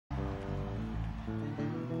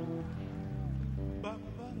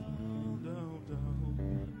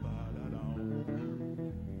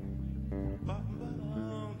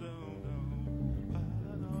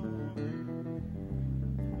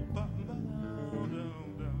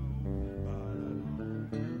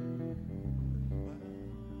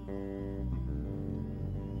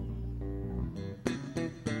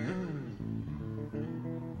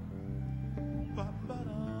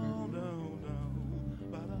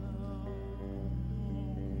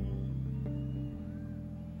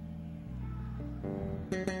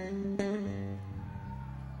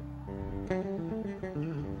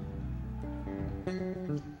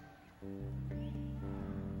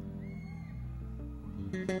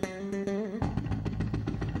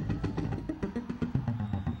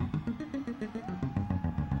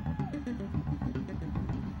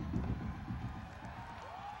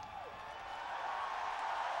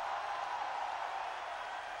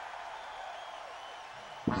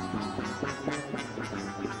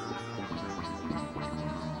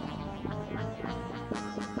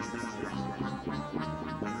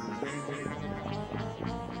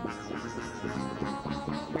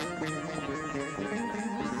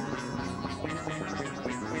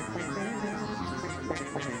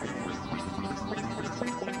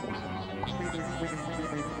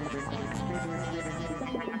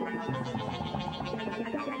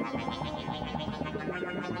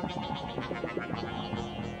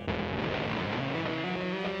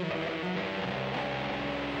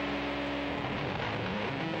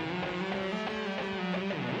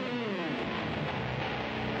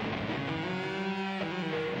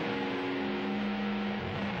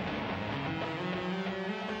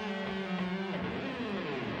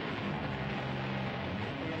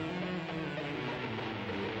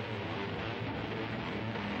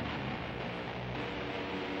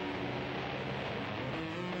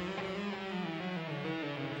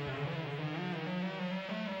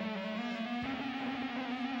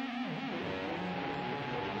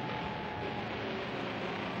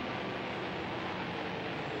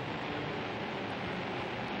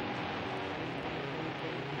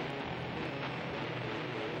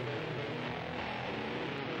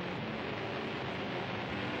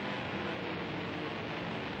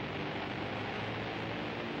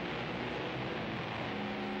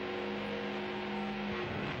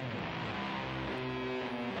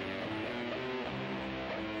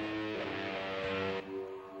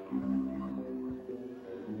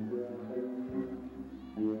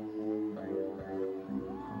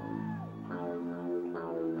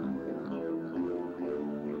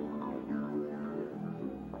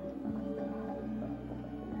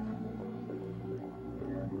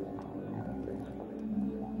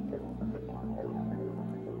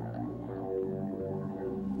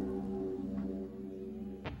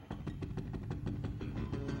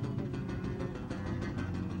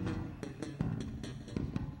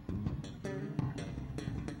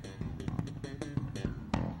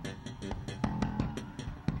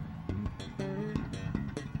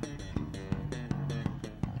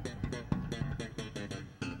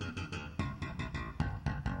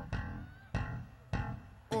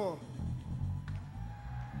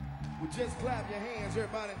Just clap your hands,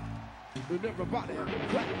 everybody. And everybody,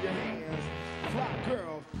 clap your hands. Fly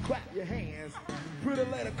girls, clap your hands. Pretty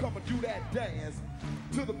lady, come and do that dance.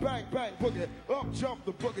 To the bang, bang, boogie. Up jump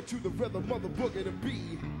the boogie to the rhythm of the boogie to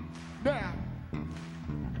be. Now.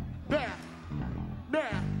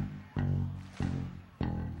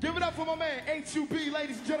 Give it up for my man, H.U.B.,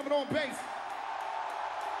 ladies and gentlemen, on bass.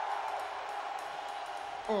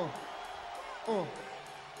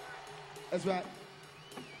 That's right.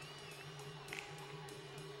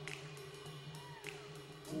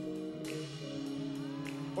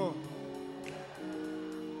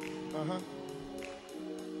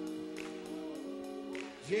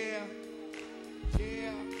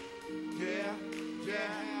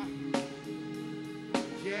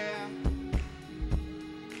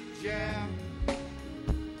 Yeah.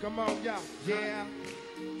 Come on, y'all. Yeah.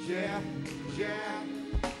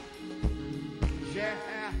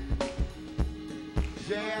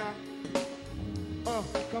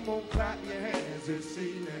 Come on, clap your hands this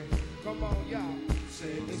evening. Come on, y'all.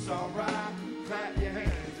 Say it's alright. Clap your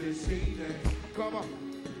hands this evening. Come on.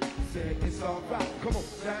 Say it's alright. Come on,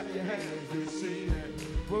 clap your hands this evening.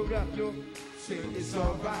 Put up your. Say it's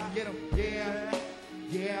alright. Get 'em. Yeah.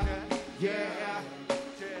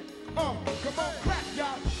 Come on, clap,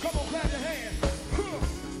 y'all. Come on, clap your hands.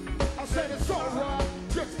 I said it's alright.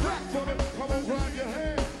 Just clap for me. Come on, clap your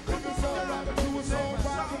hands. If it's alright with you, it's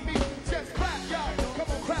alright for me. Just clap, y'all. Come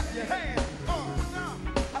on, clap your hands.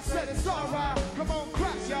 I said it's alright. Come on,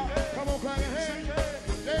 clap, y'all. Come on, clap your hands.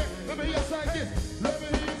 Yeah, let me hear you say this. Let me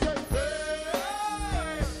hear you say,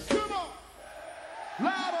 hey. Come on.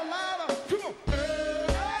 Louder. Come on.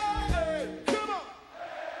 Hey. Come on.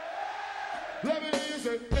 Let me hear you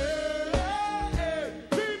say, hey.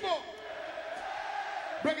 People.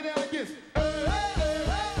 Break it down like this.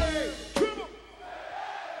 Hey. Come on.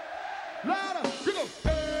 Louder. Come on.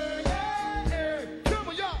 Hey. Come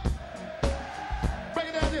on, y'all. Break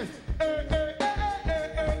it down like this. Hey.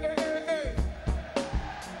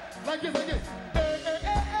 Like this.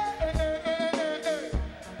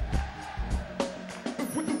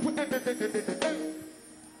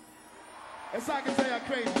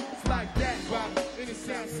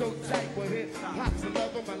 so tight for hip hop's the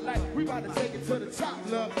love of my life. We about to take it to the top,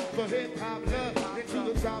 love for hip hop love.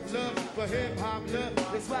 Into the top, love for hip hop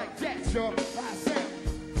love. It's like that, y'all. I said,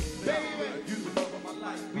 baby, you the love of my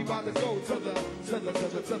life. We about to go to the yo,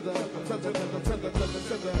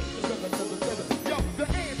 the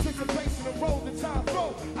anticipation of roll the time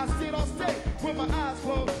flow. I sit on stage with my eyes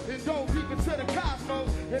closed and don't peek into the cosmos.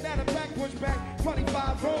 And at a back push back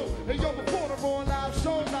 25 rows. And yo, before the roll live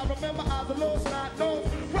shows, I remember eyes a little snot nose.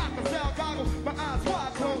 Rockers down goggles, my eyes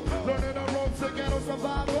wide closed. Learning the ropes to ghetto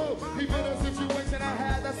survival. Even a situation I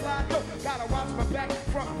had that's like no. Gotta watch my back,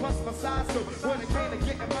 front plus my side. So when it came to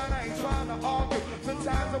getting mine, I ain't trying to argue.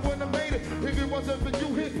 Sometimes I wouldn't have made it if it wasn't for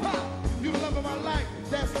you, hip hop. You the love of my life,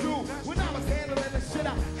 that's true. When I was handling the shit,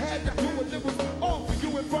 I had to do it. It was all for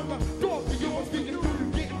you and from the door for you. I'm speaking through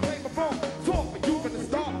you, getting paper from. Talk for you from the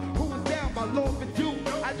start. Who was down, my lord for you.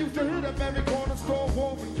 I used to hit up every corner store,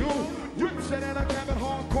 war for you. Rip shit and I cabin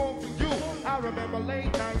hardcore for you. I remember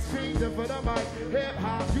late nights, screaming for the mic. Hip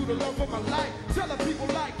hop, you the love of my life. Telling people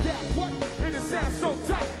like that, what? And it sounds so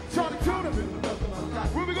tight. Charlie Tuna,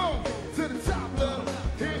 where we going? To the top, love.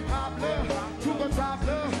 Hip hop love. To the top,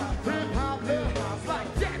 love. Hip hop love.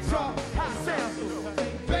 Like that, y'all. Hot sound,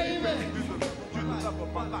 baby. You the love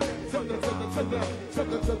of my life.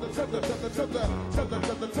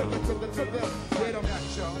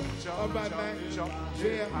 All right, man.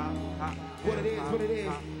 Yeah. What it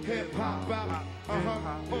is. Hip hop rap.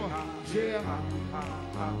 Yeah.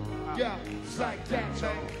 Yeah. It's like that,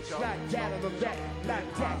 man. It's like that of the back.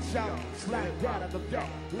 Like that, y'all. It's like that of the back.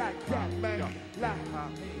 Like that, man. Like.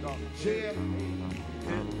 Yeah.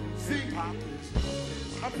 See,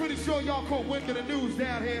 I'm pretty sure y'all caught wind of the news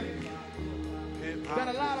down here.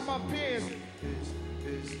 That a lot of my peers,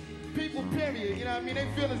 people period, you know what I mean? They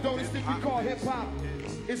feel as though this thing we call hip-hop,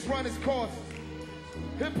 it's run its course.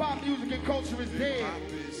 Hip-hop music and culture is dead.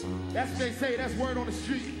 That's what they say, that's word on the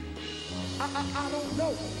street. I don't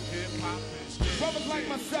know. Brothers like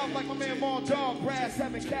myself, like my man Maul Dog, Brass,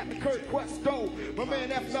 Seven, Captain Kurt, Questo, my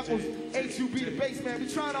man F Knuckles, HUB the bass man. We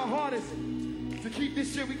trying our hardest to keep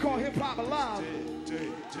this shit we call hip-hop alive.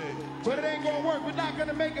 But it ain't gonna work. We're not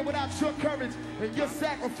gonna make it without your courage and your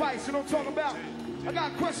sacrifice. You know what I'm talking about? I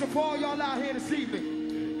got a question for all y'all out here this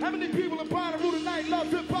evening. How many people in Bonnaroo tonight love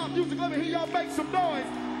hip-hop music? Let me hear y'all make some noise.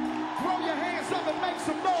 Throw your hands up and make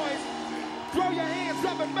some noise. Throw your hands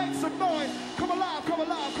up and make some noise. Come alive, come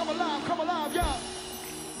alive, come alive, come alive, y'all.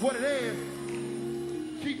 What it is.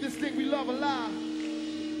 Keep this thing we love alive.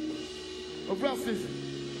 Or else it's,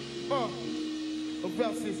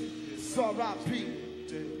 R.I.P.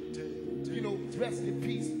 You know, rest in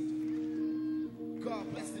peace.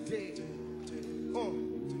 God bless the dead.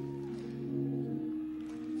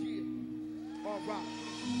 Yeah. All right.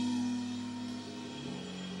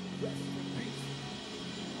 Rest in peace.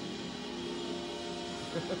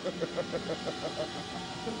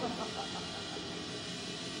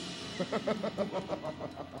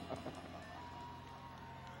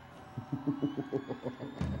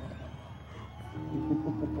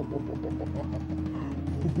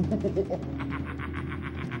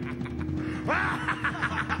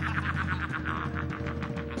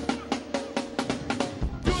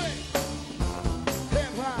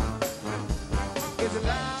 Is it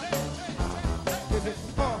live? Is it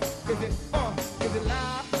Is it Is it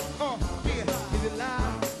live? Yeah. Is it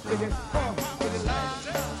live? Is it Is it live?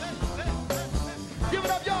 Give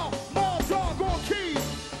it up, y'all. More dog on keys.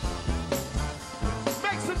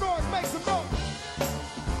 Make some noise. Make some noise.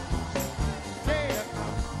 Yeah.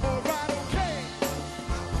 All right. Okay.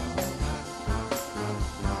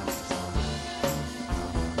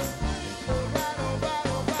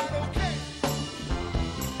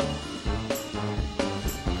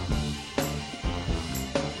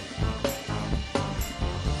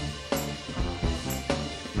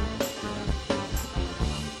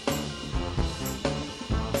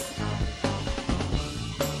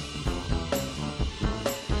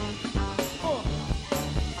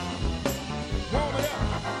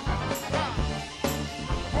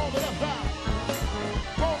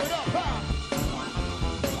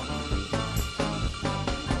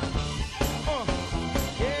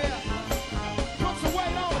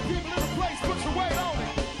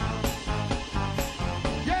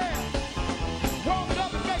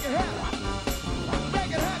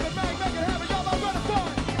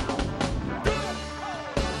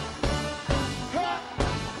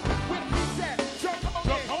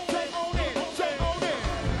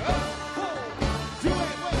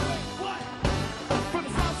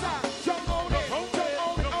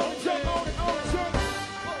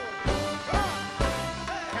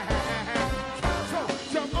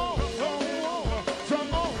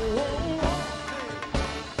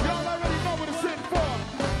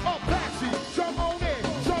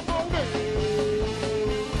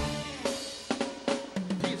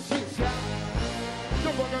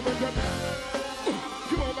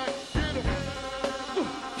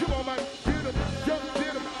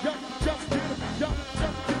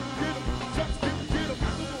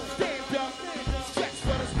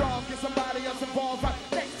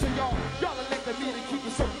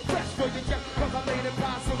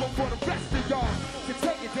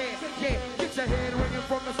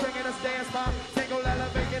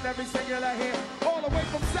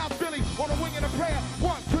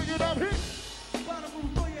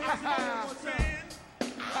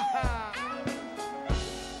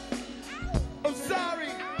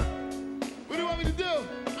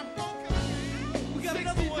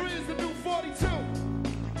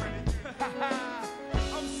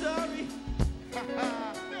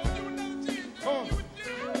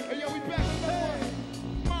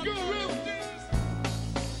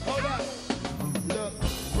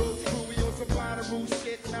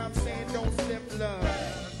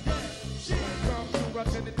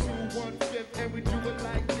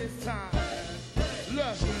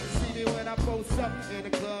 me when I post up in the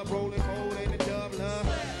club, rolling old in the dub love.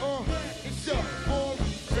 It's your boy,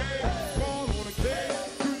 fall on the game.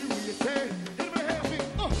 Do you really care? Hit me, help me.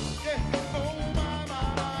 Yeah. Oh my,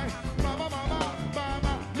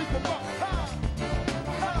 lift 'em up. Ha,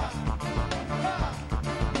 ha, ha,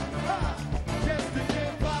 ha. Just to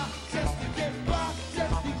get by, just to get by,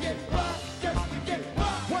 just to get by, just to get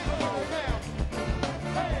by. Wait a minute now.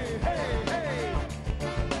 Hey, hey, hey.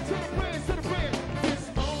 To the brand. This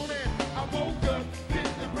morning I woke up,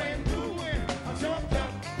 feeling brand new and I jumped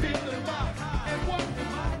up, feeling my and what in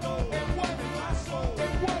my soul, and what in my soul,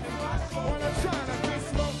 and what in my soul. When I'm trying to get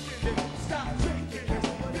smoking, stop drinking,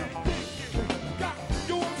 got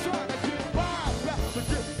you. I'm trying to get wild, rap to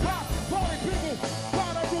get wild. Party people,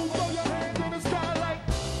 Bonnaroo, throw your hands in the sky like,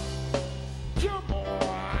 come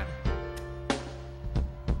on.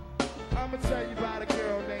 I'ma tell you about a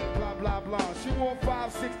girl named blah blah blah. She wore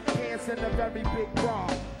 5'6" pants and a very big bra.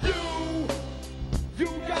 You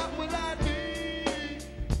got what I need,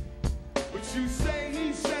 but you say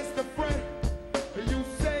he's just a friend. You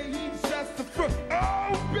say he's just a friend.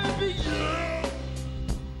 Oh baby, yeah,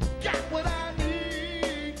 got what I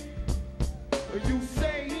need. You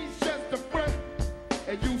say he's just a friend,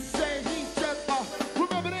 and you say he's just a.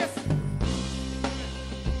 Remember this.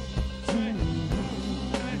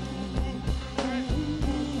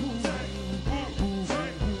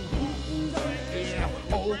 Yeah,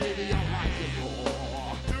 oh baby, I like it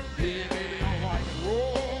raw. Yeah, baby, I like it raw.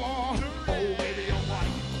 Oh baby, I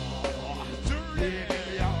like it raw. Yeah,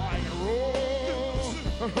 baby, I like it raw.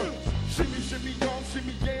 Shimmy, shimmy, y'all,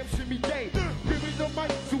 shimmy, yam, shimmy, yay. Give me the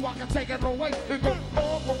mic so I can take it away and go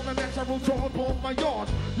all on the natural job on my yard.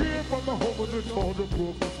 Here from the home of the tall, the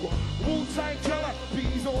Brooklyn squad. Wu-Tang Killer,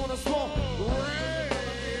 bees on the floor.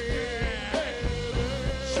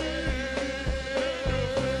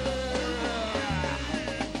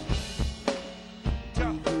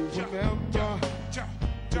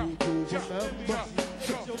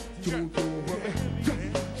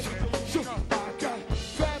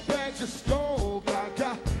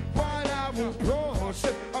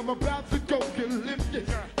 I'm about to go get lifted.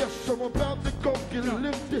 Yes, I'm about to go get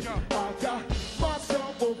lifted. I got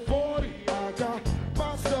myself a 40. I got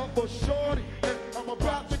myself a shorty. And I'm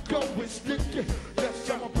about to go and stick it. Yes,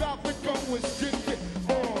 I'm about to go and stick it.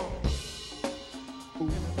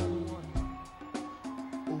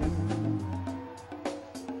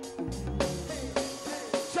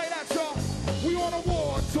 Say that, y'all. We on a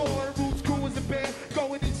war tour. Roots crew is a band.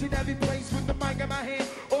 Going each and every place with the mic in my hand.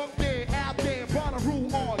 Up there, out there, Bonnaroo,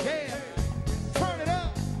 oh yeah. Turn it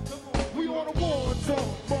up. We on a war tour.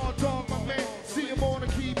 Bar dog, my man. See him on the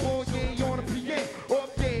keyboard, yeah, he on the piano.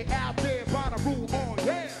 Up there, out there, Bonnaroo, oh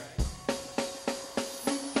yeah.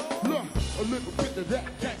 Look, a little bit of that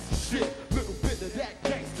gangsta shit. Little bit of that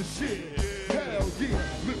gangsta shit. Hell yeah.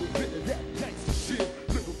 Little bit of that gangsta shit.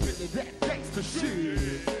 Little bit of that gangsta shit.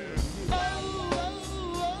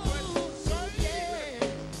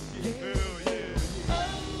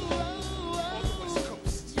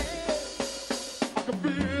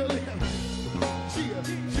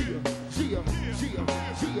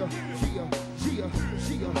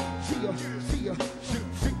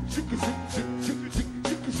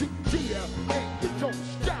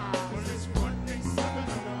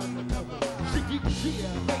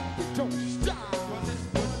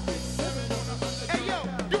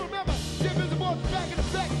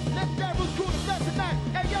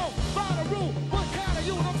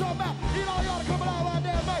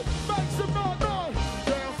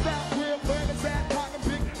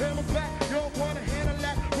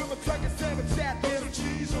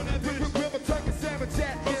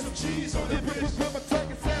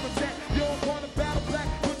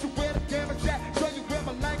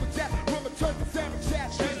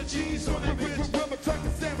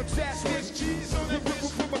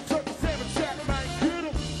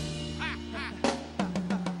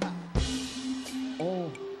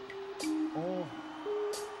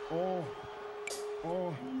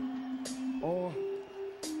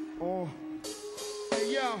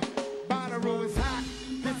 Bonnaroo is hot.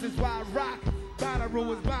 This is why I rock.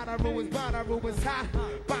 Bonnaroo is hot.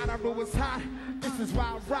 Bonnaroo is hot. This is why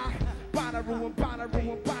I rock. Bonnaroo.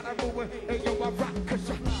 Hey yo, I rock 'cause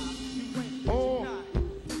you.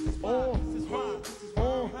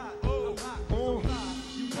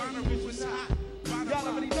 Bonnaroo is hot. Y'all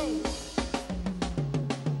already know.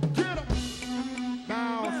 Get 'em.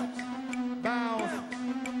 Bounce.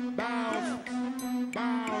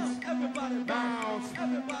 Everybody bounce.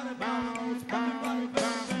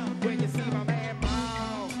 When you see my man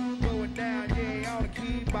bounce, going down, yeah, on the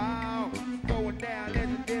key bounce, going down,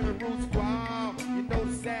 legendary roots squall. You know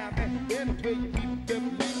the sound. anywhere you need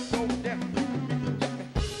them, leave go down.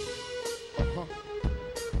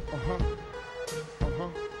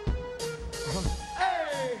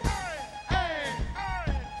 Hey, hey, hey,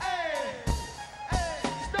 hey,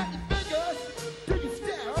 snap your fingers, do your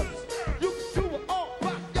steps. You can do it all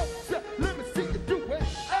by yourself. Let me see you do it.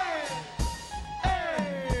 Hey,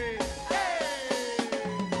 hey, hey.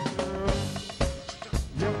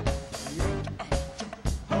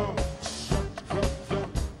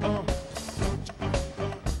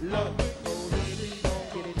 Love.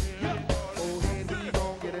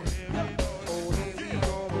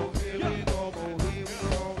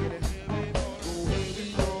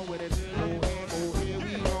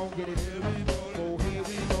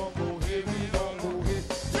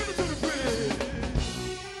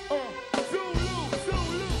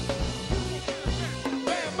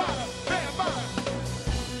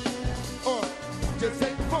 Just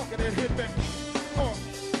take the funk and then hit me.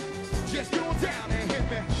 Just go down and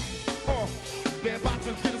hit me. They're about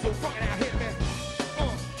to get so funky now, hit me.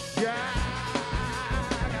 Yeah,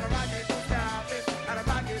 gotta rock it, don't stop it. Gotta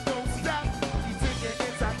rock it, don't stop. You take it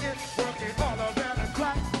inside it, working all around the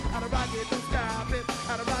clock. Gotta rock it, don't stop it.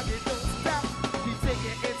 Gotta rock it, don't stop. You take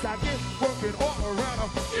it inside it, working all around the.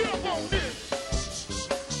 Get up on this.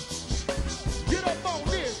 Get up on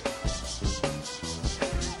this.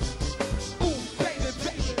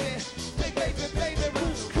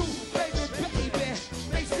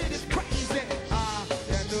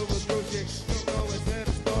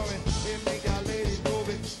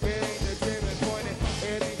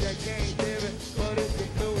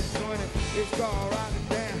 It's gone right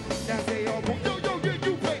down. Now say, oh, yo, yo, yo,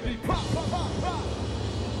 you baby, pop, pop, pop, pop.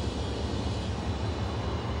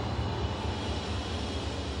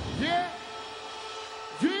 Yeah,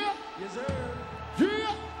 yeah, yes sir,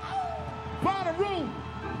 yeah. Bonnaroo,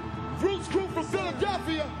 Roots Crew from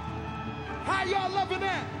Philadelphia. How y'all loving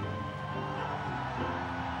that?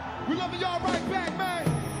 We loving y'all right back, man.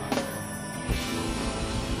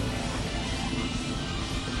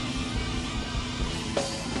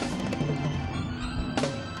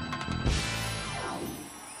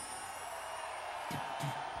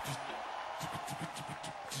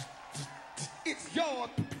 It's your.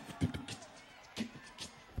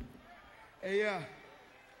 Hey,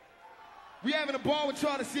 we having a ball with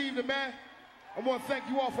y'all this evening, man. I want to thank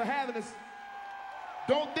you all for having us.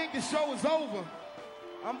 Don't think the show is over.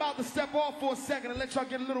 I'm about to step off for a second and let y'all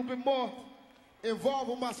get a little bit more involved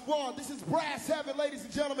with my squad. This is Brass Heaven, ladies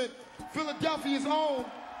and gentlemen, Philadelphia's own.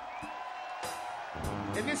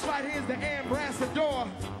 And this right here is the ambassador,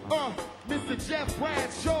 Mr. Jeff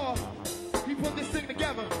Bradshaw. He put this thing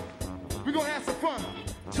together. We're gonna have some fun.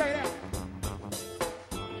 Check it out.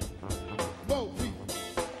 Mo P.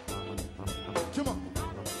 Come on.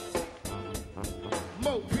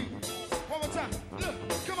 Mo P. One more time. Look,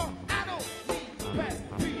 come on. I don't need pass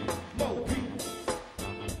P. Mo P.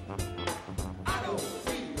 I don't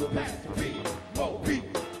need pass P. Mo P.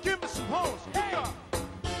 Give me some hoes. Hey.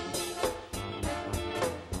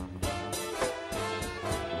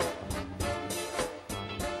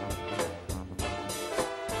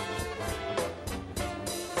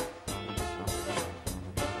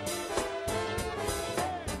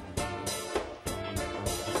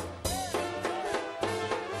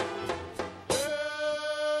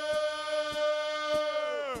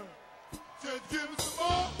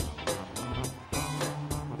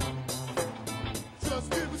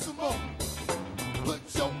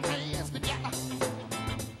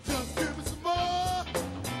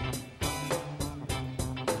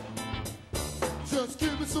 Just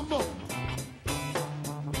give me some more.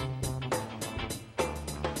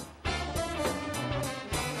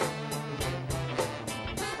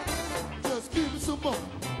 Just give me some more.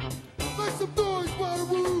 Make some noise,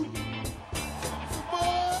 Bonnaroo. Some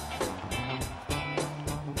more.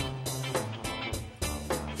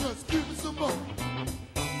 Just give me some more.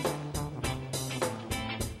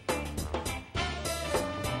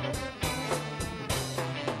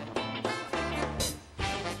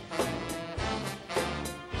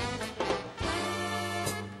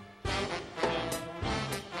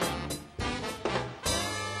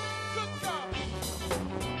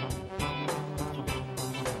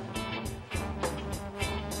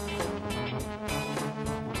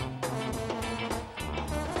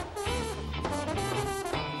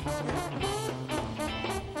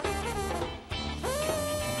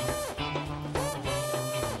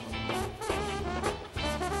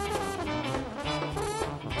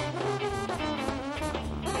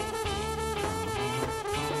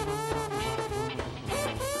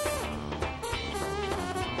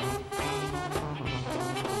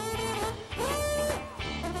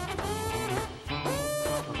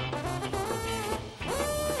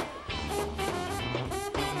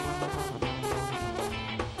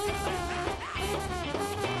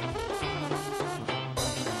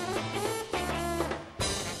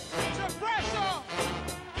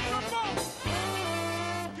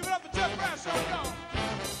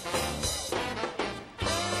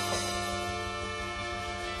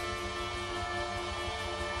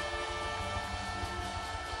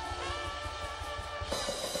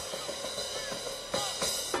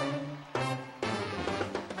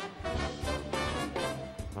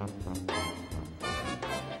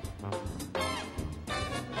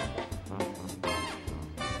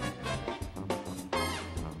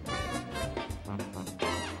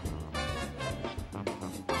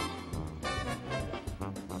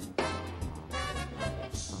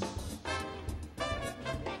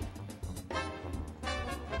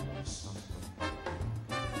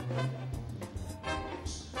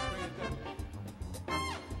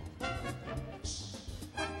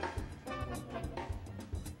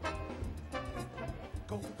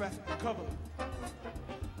 Go back to cover.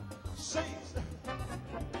 Saints,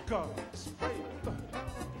 God is brave.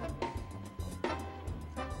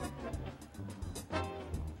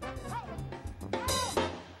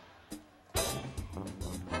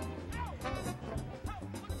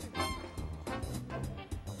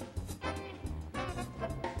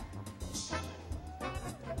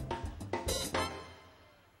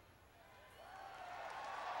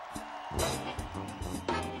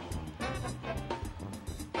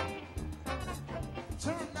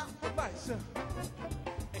 Turn out the lights and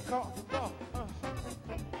call the law.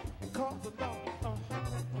 And call the law.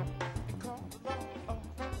 And call the law.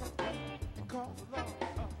 And call the law.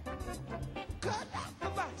 Cut out the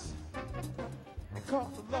lights and call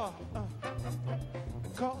the law.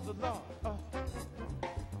 And call the law.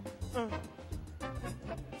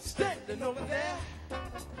 Standing over there,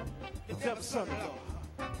 the devil's son-in-law.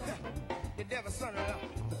 The devil's son-in-law.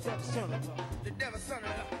 The devil's son-in-law. The devil's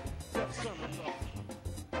son-in-law. The devil's son-in-law.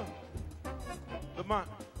 The mind.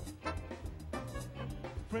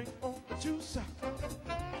 Bring on the juice.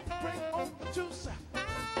 Bring on the juice.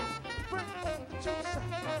 Bring on the juice.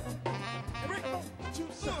 Bring on the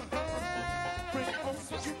juice. Bring on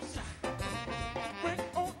the juice. Bring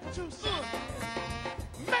on the juice.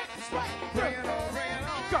 Make it sweat. Bring it on, bring it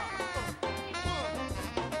on. God.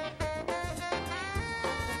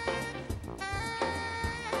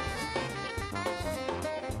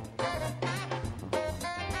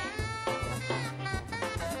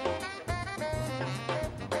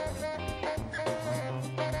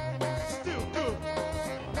 Still good.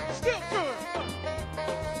 Still good.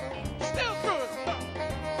 Still good.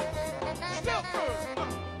 Still good.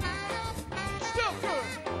 Still good.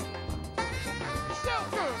 Still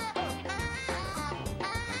good.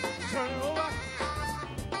 Turn it over.